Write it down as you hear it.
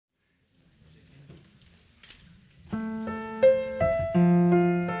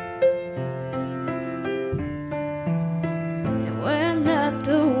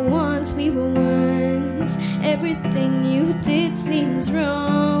something's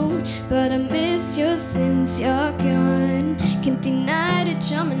wrong, but I miss you since you're gone. Can't deny that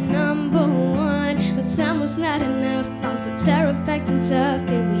you're my number one, but time was not enough. I'm so terrified and tough.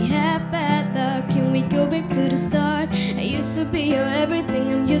 Did we have bad luck? Can we go back to the start? I used to be your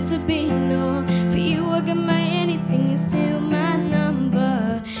everything, I'm used to being all. For you I got my anything, you're still my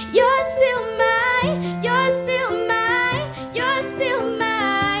number. You're still mine, you're still mine, you're still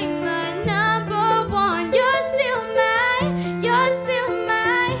mine, my number one. You're still mine, you're still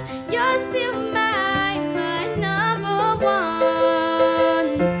mine, you're still mine, my number one.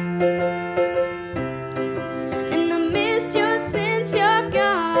 And I miss you since you're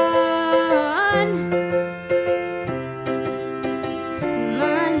gone.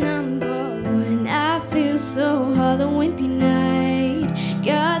 My number one. I feel so hollow and denied.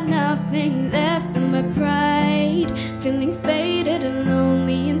 Got nothing left of my pride. Feeling faded and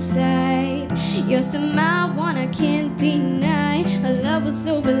lonely inside. You're still my one, I can't deny. Our love was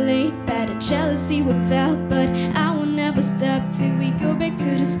overlaid by the jealousy we felt, but I will never stop till we go back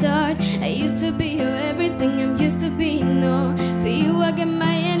to the start. I used to be your everything, I'm used to being all. For you I got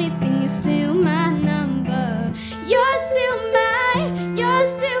my anything, you're still my number. You're still mine, you're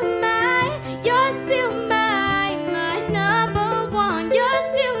still mine, you're still mine, my number one. You're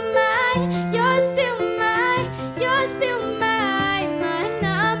still mine, you're still mine, you're still mine, my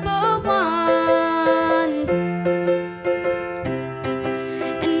number one.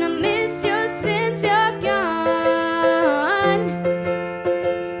 And I miss you since you're gone.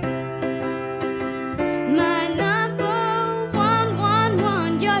 My number one,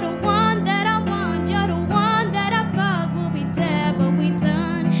 one. You're the one that I want, you're the one that I thought would be there, but we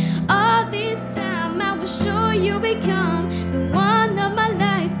done. All this time I was sure you become the one of my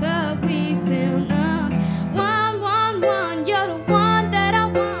life, but we feel numb. One. You're the one that I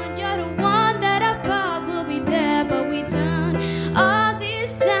want, you're the one that I thought would be there, but we done. All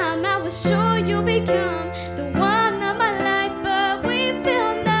this time I was sure you become the one of my life, but we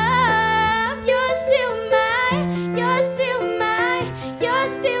feel numb. You're still mine, you're still mine, you're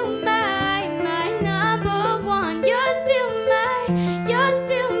still mine, my number one. You're still mine, you're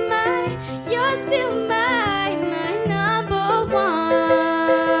still mine, you're still mine, my number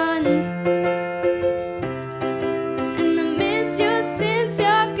one. And I miss you since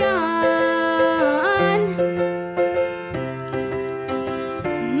you're gone.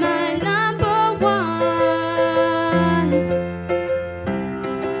 My number one.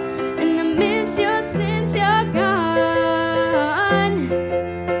 And I miss you since you're gone.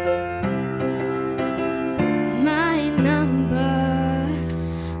 My number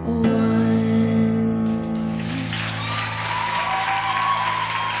one.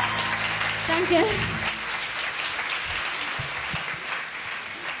 Danke.